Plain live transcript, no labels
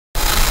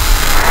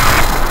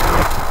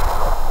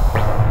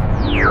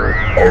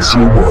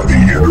Osama the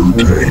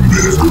Entertainment.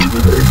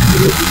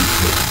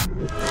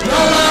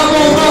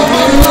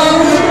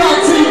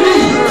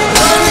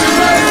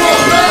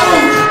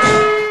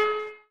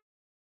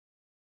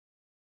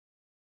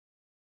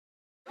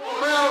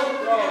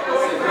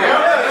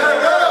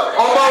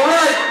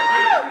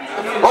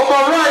 On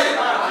my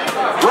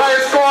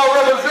right squad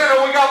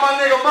representative, we got my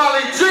nigga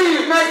Mallie G.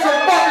 Make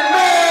some fucking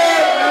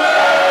noise!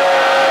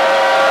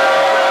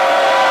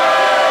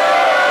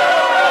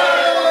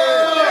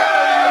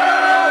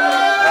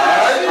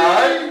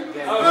 Alright.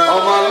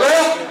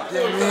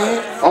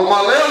 On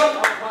my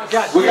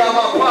left, we got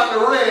my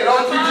partner Red.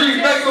 OTG,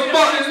 make some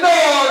fucking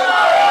noise!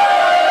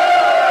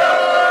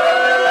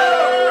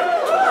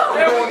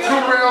 We're doing 2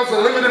 rounds of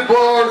limited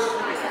bars.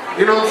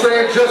 You know what I'm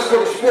saying? Just for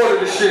the sport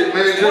of the shit,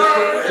 man.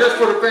 Just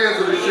for the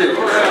fans of the shit.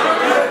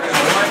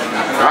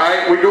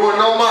 Alright, we doing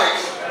no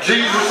mics.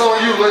 Jesus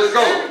on you, let's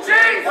go.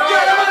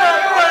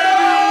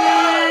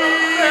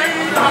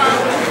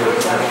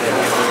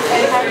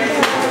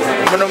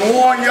 I'm gonna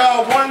warn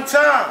y'all one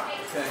time.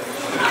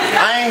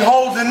 I ain't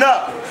holding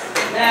up.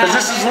 Cause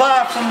this is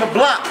live from the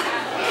block.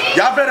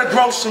 Y'all better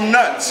grow some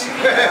nuts.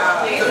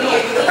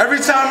 Every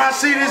time I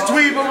see this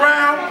dweeb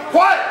around,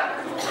 what?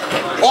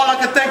 All I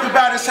can think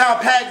about is how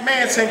Pat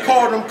Manson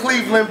called him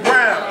Cleveland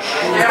Brown.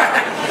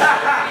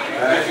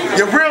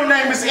 Your real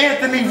name is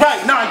Anthony,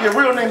 right? Nah, your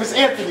real name is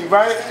Anthony,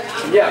 right?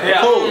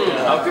 Yeah. Cool.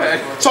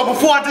 Okay. So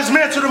before I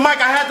dismantle the mic,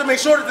 I had to make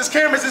sure that this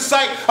camera's in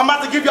sight. I'm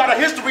about to give y'all the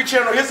History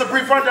Channel. Here's a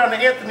brief rundown of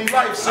Anthony's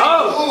life. See? Okay.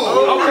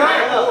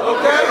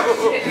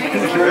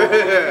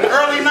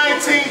 Early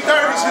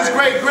 1930s, his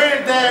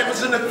great-granddad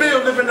was in the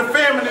field living the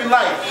family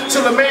life.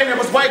 Till a man that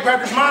was white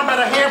grabbed his mom by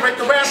the hand, raped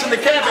the ass in the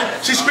cabin.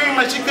 She screamed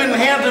like she couldn't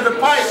handle the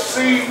pipe.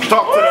 See?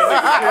 Talk to that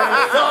nigga.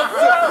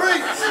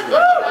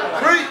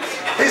 Preach.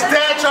 His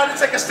dad tried to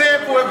take a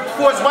stand for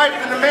his wife,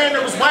 and the man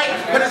that was white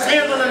put his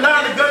hand on the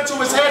line, a gun to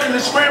his head, and then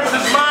scrambled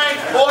his mind.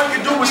 All he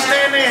could do was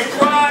stand there and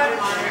cry.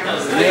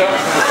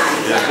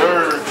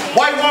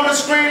 White woman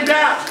screamed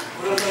out,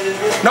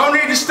 "No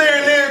need to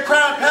stand there and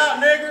cry,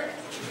 pal, nigga.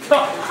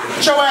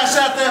 Get your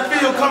ass out that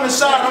field, come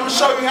inside, I'm gonna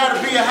show you how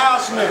to be a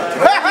house nigga."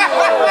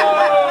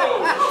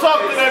 Talk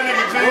to that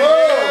nigga, G.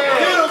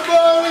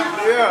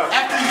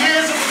 After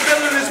years of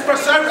fulfilling his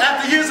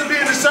after years of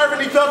being a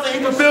servant, he felt that he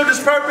fulfilled his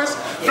purpose,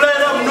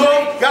 fled up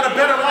north, got a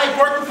better life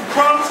working for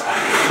crumbs,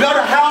 built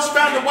a house,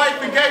 found a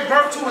wife, and gave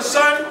birth to a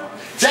son.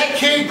 That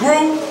kid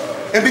grew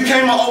and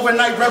became an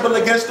overnight rebel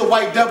against the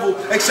white devil,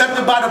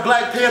 accepted by the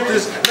Black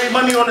Panthers, made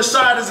money on the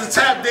side as a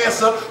tap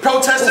dancer,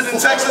 protested in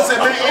Texas and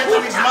met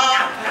Anthony's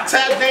mom,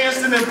 tap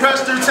danced and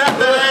impressed her,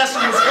 tapped her ass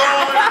and was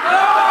gone.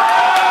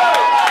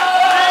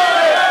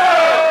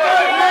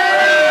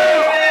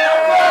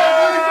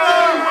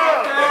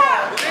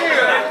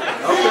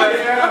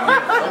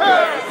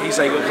 He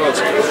say go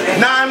closer.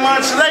 9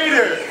 months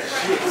later,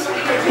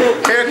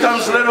 here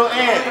comes little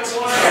Ant.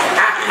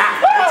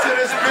 Into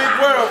this big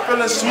world,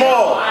 feeling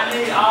small,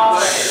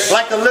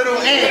 like a little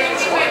ant.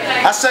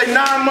 I say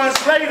 9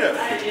 months later,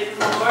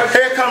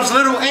 here comes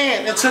little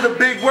Ant into the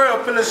big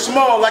world, feeling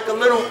small, like a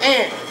little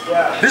ant.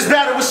 This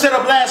battle was set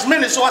up last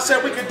minute, so I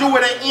said we could do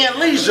it at Ant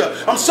leisure.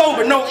 I'm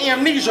sober, no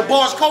amnesia.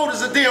 Bars cold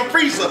as a damn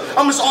freezer.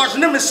 I'm his arch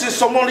nemesis,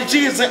 so Molly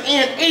G is an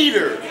ant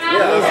eater.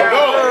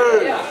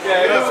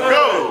 Let's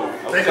go.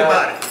 Think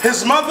about it.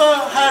 His mother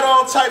had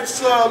all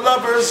types of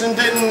lovers and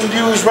didn't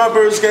use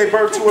rubbers, gave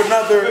birth to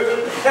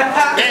another,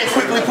 and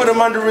quickly put him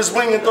under his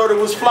wing and thought it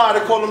was fly to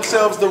call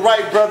themselves the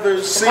Wright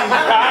brothers. See?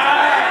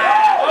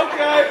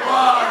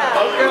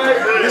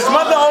 His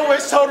mother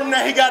always told him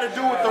that he got to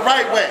do it the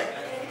right way,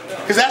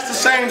 because that's the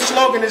same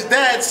slogan his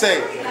dad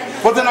said.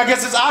 But then I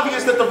guess it's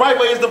obvious that the right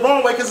way is the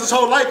wrong way, because his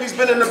whole life he's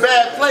been in a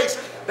bad place.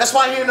 That's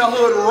why he in the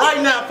hood right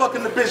now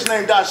fucking the bitch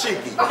named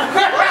Dashiki.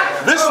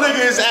 This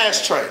nigga is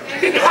Ashtray.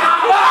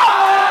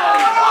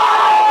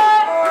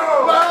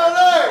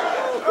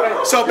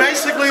 So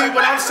basically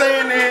what I'm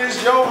saying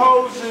is your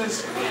hoes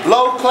is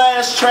low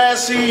class,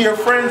 trashy, your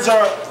friends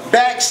are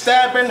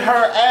backstabbing,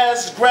 her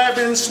ass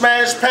grabbing,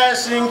 smash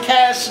passing,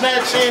 cash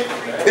snatching.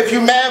 If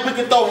you mad, we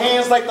can throw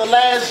hands like the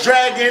last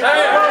dragon.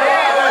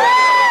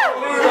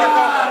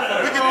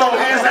 We can throw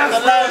hands like the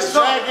last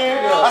dragon.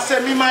 I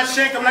said me my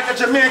shank, I'm like a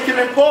Jamaican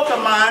in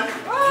Pokemon.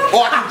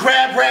 Or I can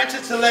grab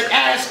ratchets and let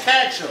Ash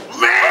catch him.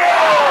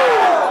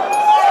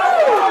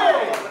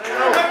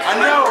 I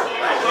know.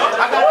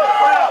 I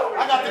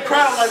got the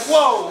crowd like,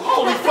 whoa,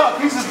 holy fuck,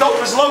 he's as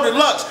dope as Loaded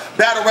Lux.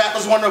 Battle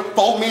rappers want to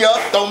fold me up,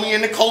 throw me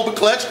in the Cobra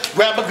clutch,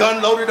 grab a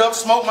gun, load it up,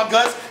 smoke my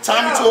guts,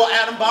 tie me to an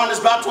atom bomb that's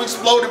about to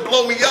explode and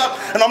blow me up.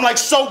 And I'm like,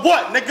 so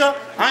what, nigga?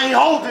 I ain't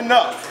holding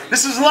up.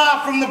 This is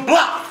live from the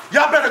block.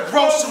 Y'all better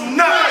grow some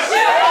nuts.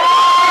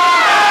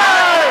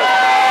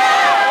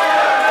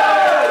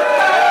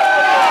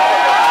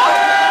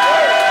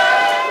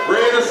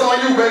 Red, it's on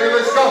you, baby.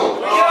 Let's go.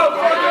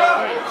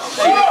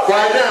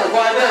 Quiet down,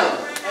 quiet down.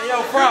 Hey,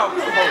 yo, Frog.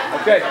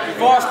 Okay,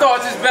 before I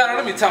start this battle,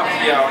 let me talk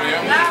to y'all,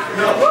 man.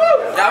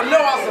 Y'all know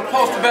I was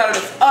supposed to battle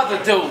this other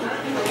dude,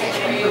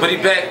 but he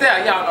backed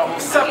out. Y'all know who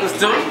suckers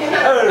do.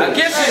 I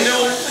guess you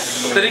knew.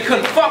 that he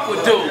couldn't fuck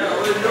with dude.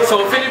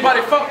 So if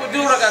anybody fuck with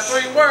dude, I got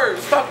 3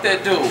 words. Fuck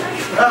that dude.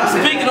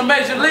 Speaking of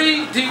Major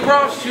League, D.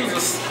 Ross, you was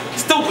a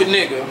stupid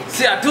nigga.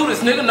 See, I do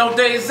this, nigga, no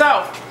days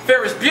off.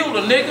 Ferris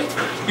Bueller, nigga.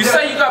 You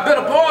say you got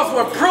better balls,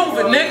 well prove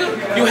it,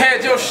 nigga. You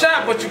had your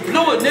shot, but you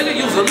blew it, nigga.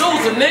 You was a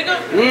loser, nigga.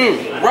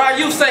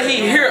 Ryu say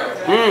he here.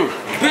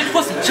 Bitch,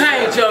 put some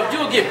change up.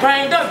 You'll get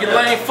banged up, you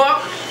lame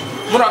fuck.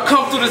 When I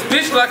come through this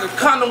bitch like a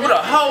condom with a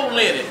hole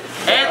in it.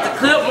 Add the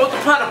clip,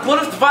 multiply the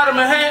bullets, divide them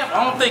in half.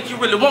 I don't think you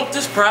really want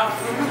this proud.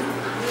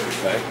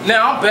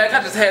 Now I'm back,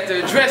 I just had to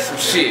address some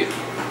shit.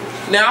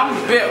 Now I'm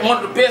one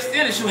of the best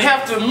in it, you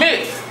have to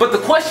admit. But the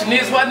question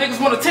is why niggas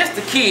want to test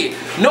the kid.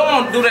 No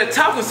one do that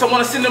talking, so I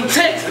want to send them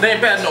texts. It ain't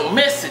about no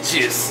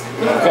messages.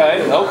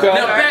 Okay.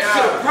 Now back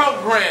to the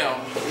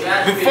program.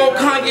 Before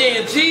Kanye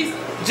and Jigga,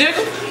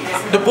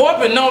 the boy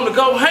been known to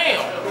go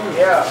ham.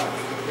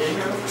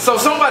 So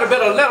somebody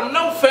better let them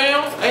know,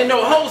 fam. Ain't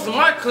no hoes in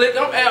my clique.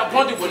 I'm Al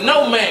Bundy with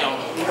no ma'am.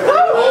 Okay.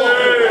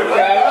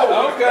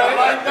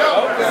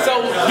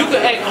 So you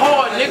can act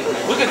hard, nigga.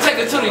 We can take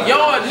it to the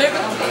yard, nigga.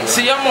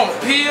 See, I'm on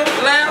pill,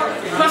 loud,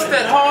 plus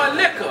that hard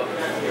liquor.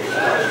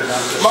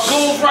 My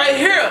goons right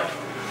here.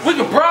 We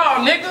can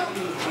brawl, nigga.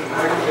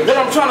 What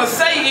I'm trying to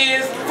say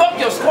is, fuck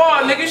your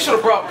squad, nigga. You should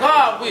have brought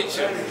God with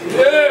you.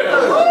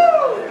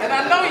 And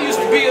I know you used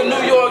to be a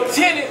New York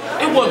tenant.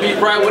 It wouldn't be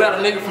right without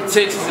a nigga from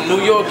Texas and New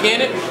York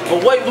in it.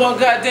 But wait one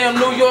goddamn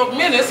New York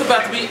minute, it's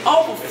about to be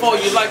over for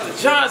you like the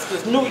Giants,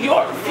 cause New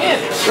York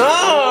finished.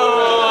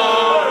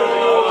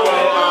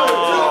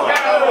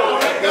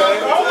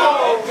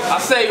 I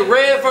say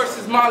Red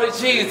versus Mallie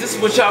G's. This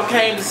is what y'all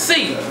came to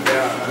see.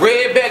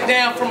 Red back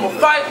down from a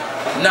fight?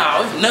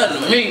 Nah, it's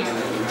nothing to me.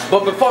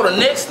 But before the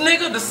next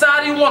nigga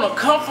decide he wanna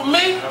come for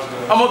me,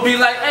 I'm gonna be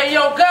like, hey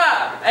yo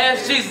God,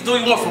 ask Jesus, do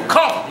he want some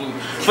company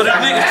for the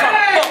niggas trying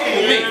to fuck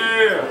with me?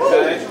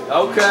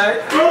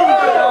 Okay.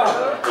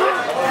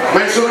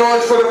 Make some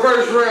noise for the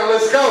first round,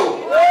 let's go.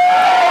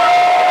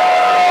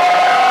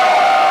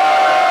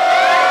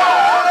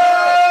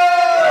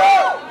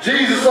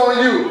 Jesus on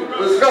you,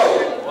 let's go.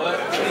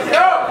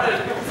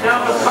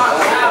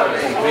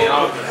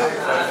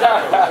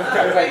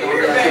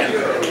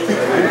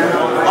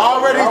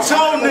 Already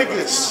told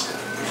niggas,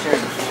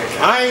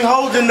 I ain't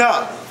holding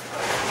up.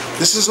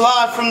 This is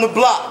live from the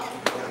block.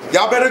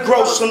 Y'all better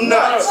grow some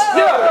nuts.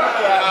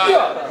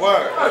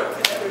 Word.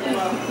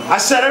 I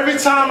said every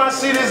time I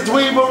see this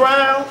dweeb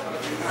around,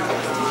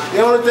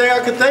 the only thing I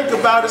can think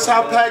about is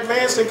how Pac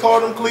Manson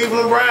called him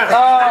Cleveland Brown.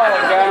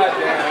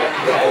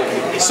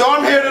 So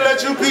I'm here to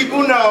let you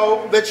people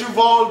know that you've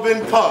all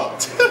been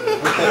punked.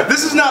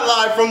 This is not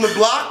live from the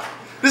block.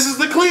 This is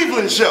the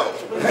Cleveland show.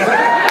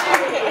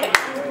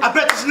 I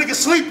bet this nigga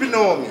sleeping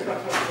on me.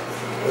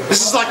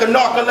 This is like a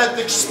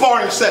narcoleptic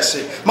sparring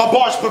session. My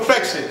bar's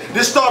perfection.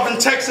 This starving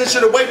Texan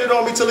should have waited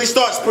on me till he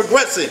starts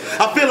progressing.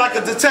 I feel like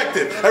a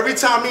detective. Every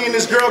time me and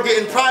this girl get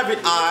in private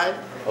eye,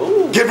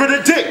 give her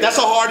the dick. That's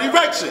a hard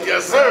erection.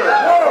 Yes, sir.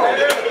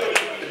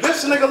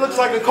 This nigga looks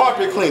like a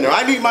carpet cleaner.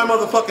 I need my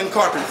motherfucking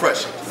carpet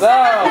fresher.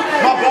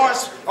 My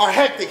bars are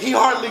hectic. He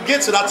hardly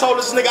gets it. I told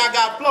this nigga I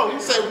got flow. He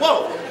said,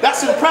 whoa,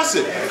 that's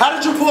impressive. How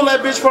did you pull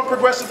that bitch from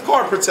Progressive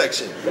Car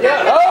Protection?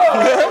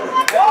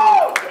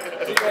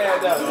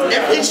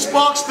 If he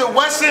sparks the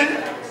Wesson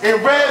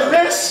in red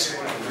list,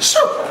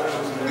 shoot.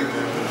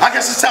 I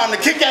guess it's time to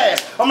kick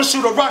ass. I'm gonna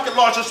shoot a rocket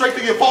launcher straight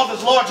through your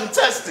father's large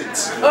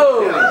intestines.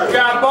 Oh, you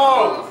got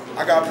balls.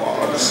 I got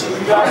balls.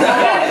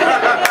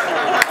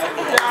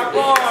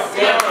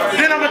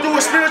 Then I'm gonna do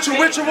a spiritual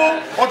ritual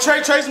on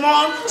Trey's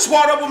mom,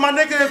 swat up with my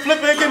nigga and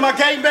flip it and get my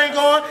gangbang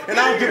on, and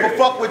I don't give a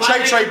fuck with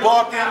Trey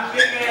barking. I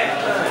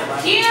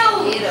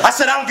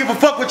said I don't give a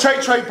fuck with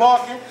Trey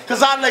barking,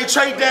 cause I lay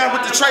Trey down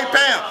with the Trey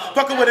pound.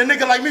 Fucking with a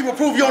nigga like me will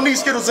prove you don't need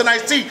Skittles and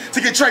iced tea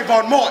to get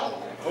Trayvon Martin.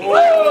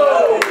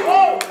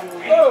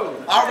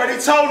 I already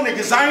told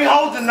niggas I ain't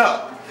holding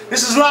up.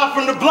 This is live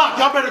from the block.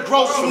 Y'all better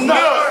grow some nuts.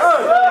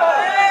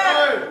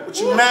 But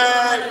you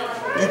mad?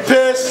 You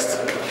pissed?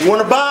 You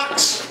want a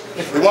box?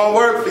 It won't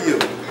work for you.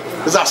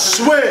 Cause I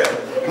swear,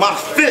 my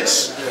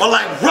fists are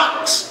like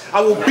rocks.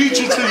 I will beat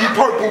you till you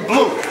purple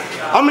blue.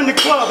 I'm in the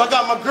club, I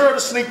got my girl to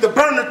sneak the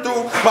burner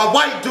through. My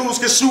white dudes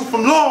can shoot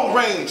from long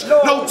range.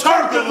 No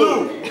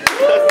turkaloo.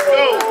 Let's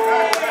go.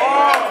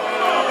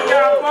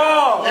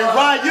 And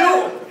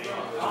Ryu,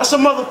 that's a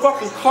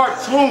motherfucking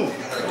cartoon.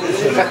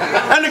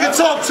 That nigga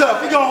talk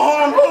tough, he gonna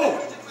harm who?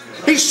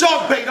 He's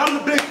shark bait, I'm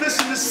the big fish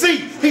in the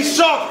sea. He's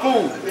shark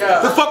food.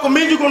 The fuck with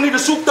me, you gonna need a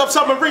souped up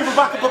submarine if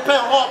I can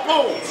propel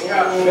harpoons.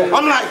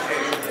 I'm like,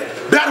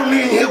 battle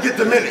me and he'll get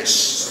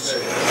diminished.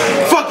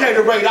 Fuck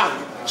Gatorade, I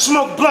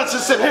smoke blunts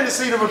and sip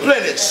Hennessy to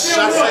replenish.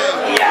 I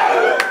said,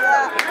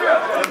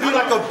 be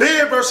like a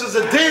bear versus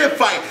a deer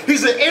fight.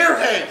 He's an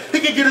airhead. He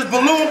can get his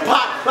balloon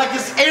pop like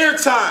it's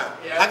airtime.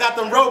 I got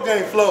them road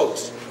game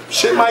flows.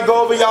 Shit might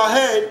go over y'all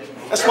head.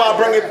 That's why I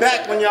bring it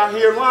back when y'all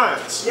hear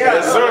lines.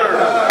 Yes, sir.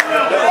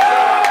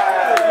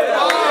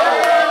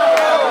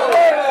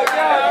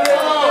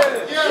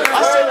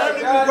 I said that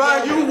nigga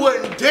Ryu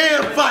wouldn't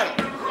dare fight.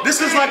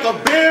 This is like a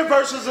bear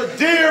versus a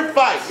deer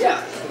fight.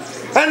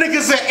 That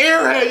nigga's an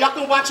airhead. Y'all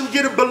can watch him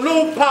get a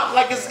balloon pop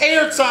like it's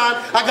airtime.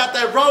 I got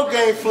that road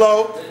game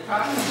flow.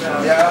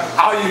 Yeah.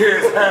 All you hear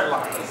is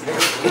headlines.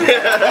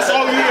 That's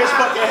all you hear is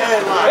fucking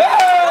headlines.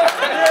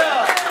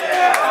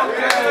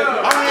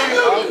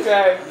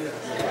 Okay.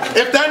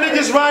 If that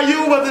nigga's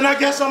Ryu, well then I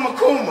guess I'm a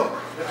Kuma.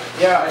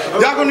 Yeah.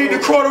 Y'all gonna need to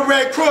call the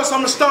Red Cross. I'm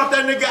gonna stomp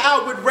that nigga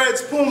out with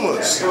Red's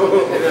Pumas.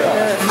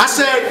 I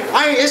said,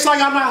 it's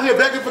like I'm out here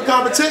begging for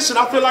competition.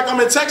 I feel like I'm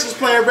in Texas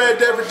playing Red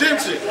Dead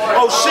Redemption.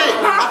 Oh shit,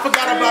 I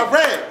forgot about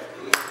Red.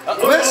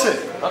 Listen.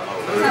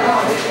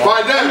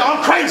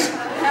 I'm crazy.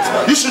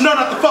 You should know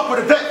not to fuck with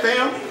a vet,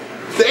 fam.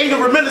 The angel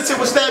militant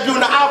will stab you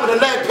in the eye with a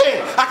lead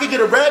pen. I could get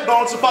a red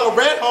bone to follow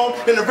Red home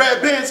in the red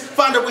bins,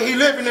 find out where he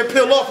live and then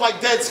peel off like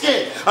dead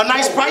skin. A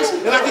nice price,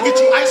 and I can get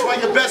you ice by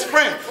your best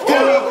friend.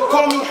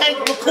 Call me Hank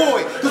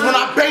McCoy, cause when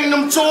I bang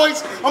them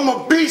toys, I'm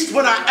a beast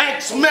when I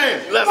axe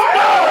men. Let's go!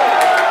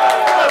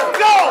 Let's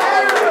go!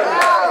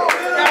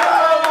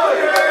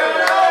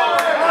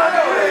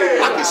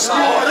 I can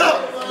score it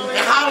up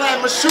and holler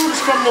at my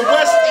shooters from the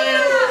West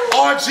End.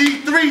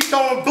 RG3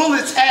 throwing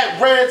bullets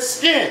at red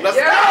skin. Let's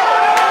go!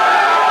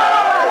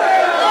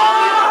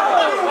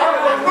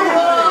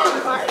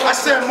 I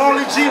said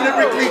Mallie G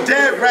lyrically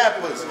dead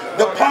rappers.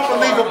 The pump will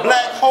leave a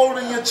black hole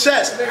in your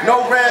chest.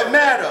 No red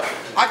matter.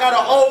 I got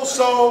an old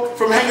soul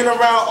from hanging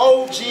around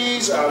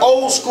OGs,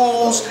 old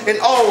schools, and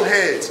old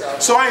heads.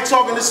 So I ain't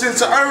talking the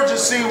sense of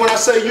urgency when I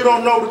say you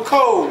don't know the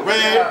code,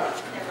 man.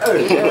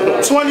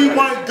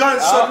 21 gun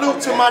salute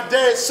to my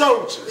dead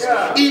soldiers.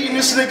 Eating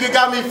this nigga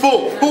got me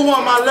full. Who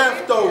want my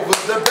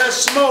leftovers? The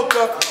best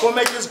smoker will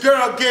make this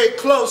girl get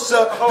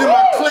closer. Then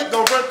my clique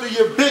gon' run through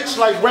your bitch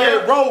like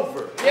Red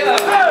Rover.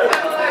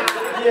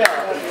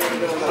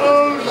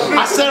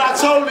 I said I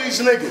told these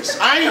niggas,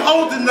 I ain't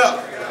holding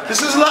up.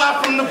 This is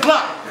live from the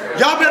block.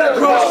 Y'all better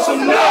grow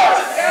some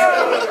nuts.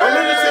 I'm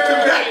ready to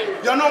come back.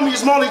 Y'all know me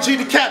as Mallie G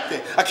the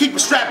captain. I keep a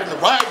strap in the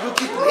riot, we'll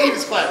keep the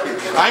haters clapping.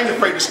 I ain't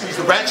afraid to squeeze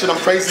the ratchet, I'm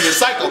crazy and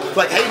psycho.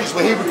 Like Hades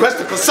when he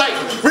requested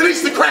Poseidon. Release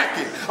the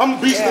Kraken, I'm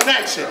a beast in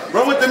action.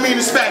 Run with the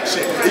meanest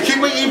faction. You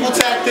keep with evil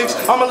tactics,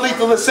 I'm a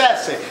lethal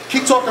assassin.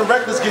 Keep talking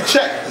reckless, get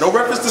checked. No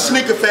reference to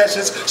sneaker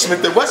fashions.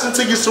 Smith & Wesson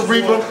to your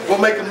cerebrum will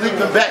make them leap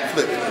and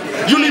backflip.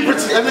 You need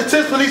an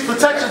intense police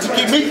protection to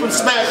keep me from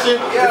smashing.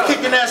 If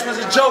kicking ass was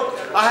a joke,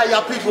 I had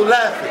y'all people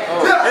laughing.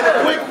 In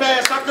a quick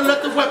fast, I can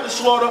let the weapon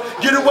slaughter.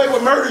 Get away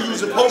with murder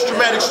using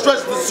post-traumatic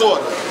stress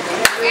disorder.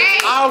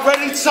 I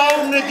already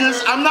told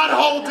niggas I'm not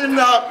holding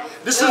up.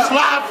 This is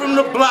live from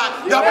the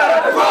block. Y'all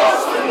better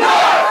cross the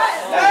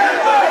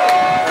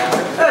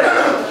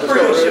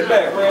Bring this shit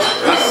back, man.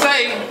 I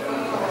say,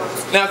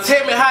 now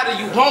tell me how do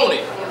you want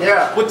it?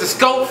 Yeah. With the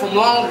scope from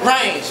long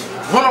range.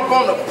 Run up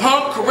on the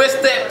pump, caress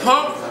that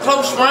pump,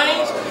 close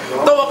range.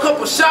 Throw a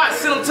couple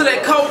shots, send them to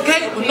that cold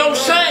gate with no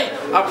shame.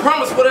 I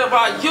promise whatever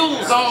I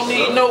use, I don't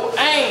need no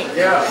aim.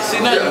 Yeah. See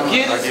now you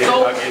get it,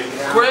 scope,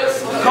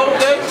 caress, cold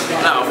gate.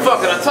 Nah, fuck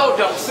it, I told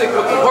you I'm sick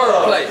with the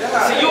wordplay.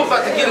 See, you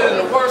about to get it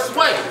in the worst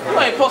way. You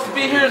ain't supposed to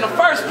be here in the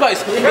first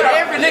place. But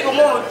every nigga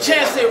want a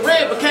chance at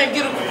red, but can't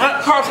get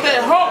across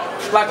that hump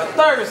like a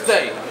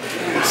Thursday.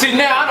 See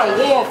now I done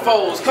warn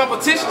foes,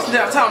 competitions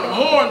now time to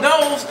mourn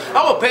those.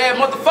 I'm a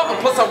bad motherfucker,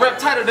 plus I rap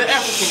tighter than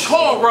African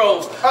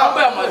cornrows. I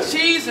bet my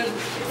cheese and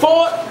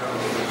Ford.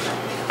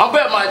 I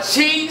bet my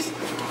cheese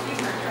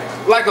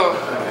like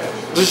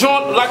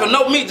a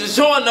no meat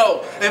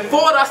DiGiorno. And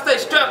Ford I stay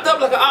strapped up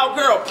like an out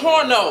girl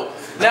porno.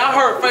 Now I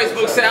heard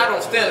Facebook say I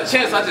don't stand a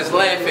chance, I just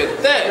laugh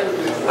at that.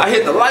 I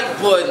hit the like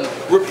button,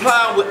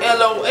 reply with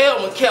LOL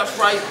and caps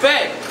right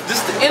back.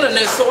 This the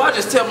internet, so I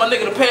just tell my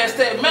nigga to pass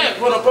that Mac,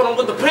 run up on him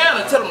with the pound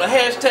and tell him to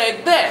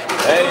hashtag that.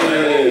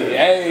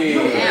 Hey.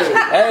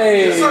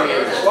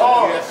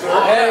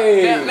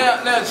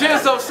 Now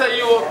Genzo say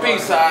you a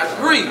beast, I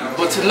agree,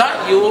 but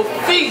tonight you a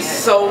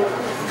feast, so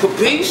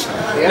capiche?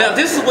 Now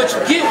this is what you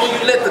get when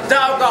you let the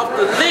dog off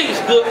the leash,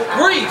 good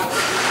grief.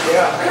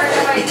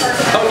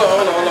 Hold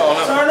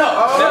on. Turn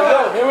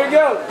up. Here we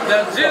go.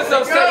 Now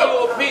Genzo say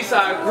you a piece,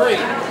 I agree.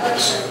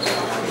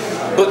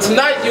 But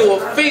tonight you a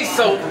feast,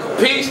 so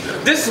capiche?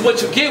 This is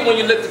what you get when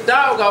you let the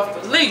dog off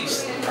the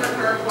leash.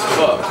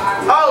 Fuck.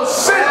 Oh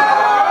shit!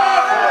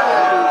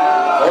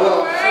 Hold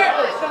on.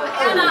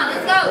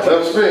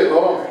 Let's spit,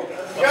 hold on.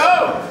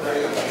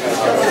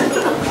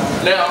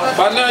 Now,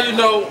 by now you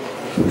know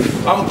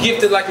I'm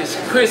gifted like it's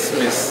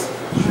Christmas.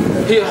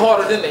 Hit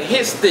harder than the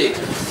hit stick.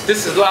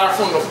 This is live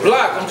from the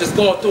block. I'm just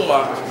going through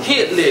my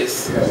hit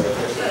list.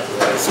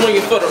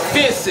 Swinging for the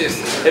fences.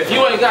 If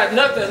you ain't got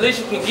nothing, at least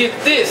you can get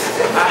this.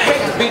 I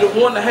hate to be the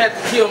one that had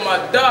to kill my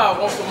dog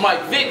on some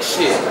Mike Vick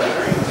shit.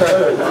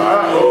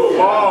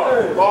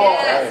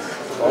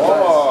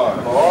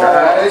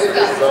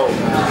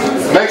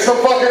 Make some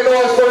fucking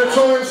noise for the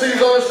two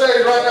MCs on the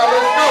stage right now.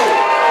 Let's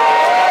go.